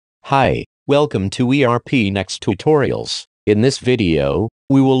Hi, welcome to ERPNext tutorials. In this video,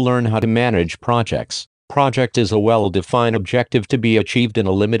 we will learn how to manage projects. Project is a well-defined objective to be achieved in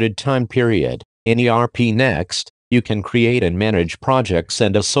a limited time period. In ERPNext, you can create and manage projects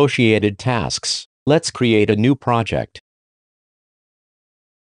and associated tasks. Let's create a new project.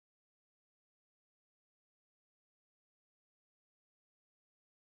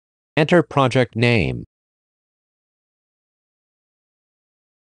 Enter project name.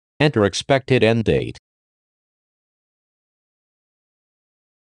 Enter expected end date.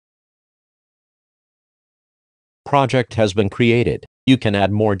 Project has been created. You can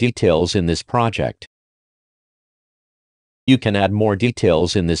add more details in this project. You can add more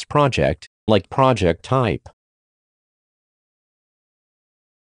details in this project, like project type.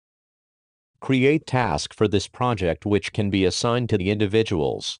 Create task for this project which can be assigned to the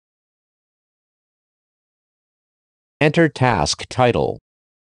individuals. Enter task title.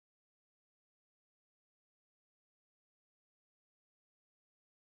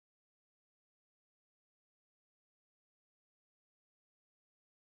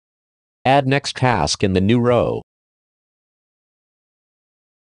 Add next task in the new row.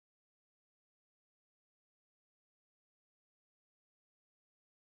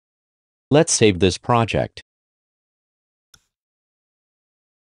 Let's save this project.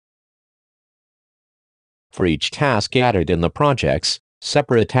 For each task added in the projects,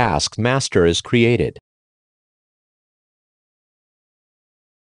 separate task master is created.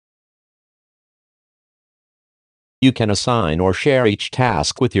 You can assign or share each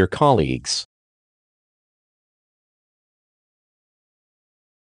task with your colleagues.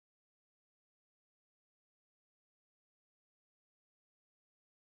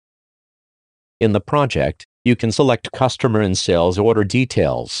 In the project, you can select customer and sales order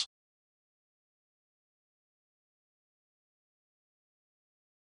details.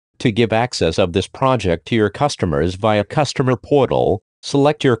 To give access of this project to your customers via Customer Portal,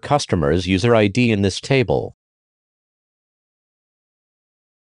 select your customer's user ID in this table.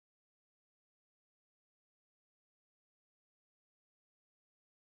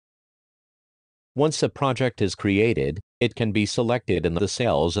 Once a project is created, it can be selected in the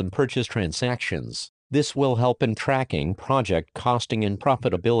sales and purchase transactions. This will help in tracking project costing and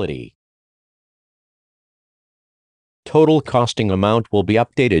profitability. Total costing amount will be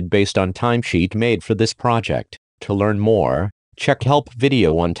updated based on timesheet made for this project. To learn more, check help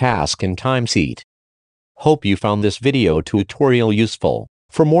video on task and timesheet. Hope you found this video tutorial useful.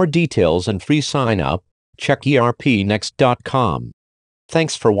 For more details and free sign up, check ERPNext.com.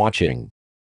 Thanks for watching.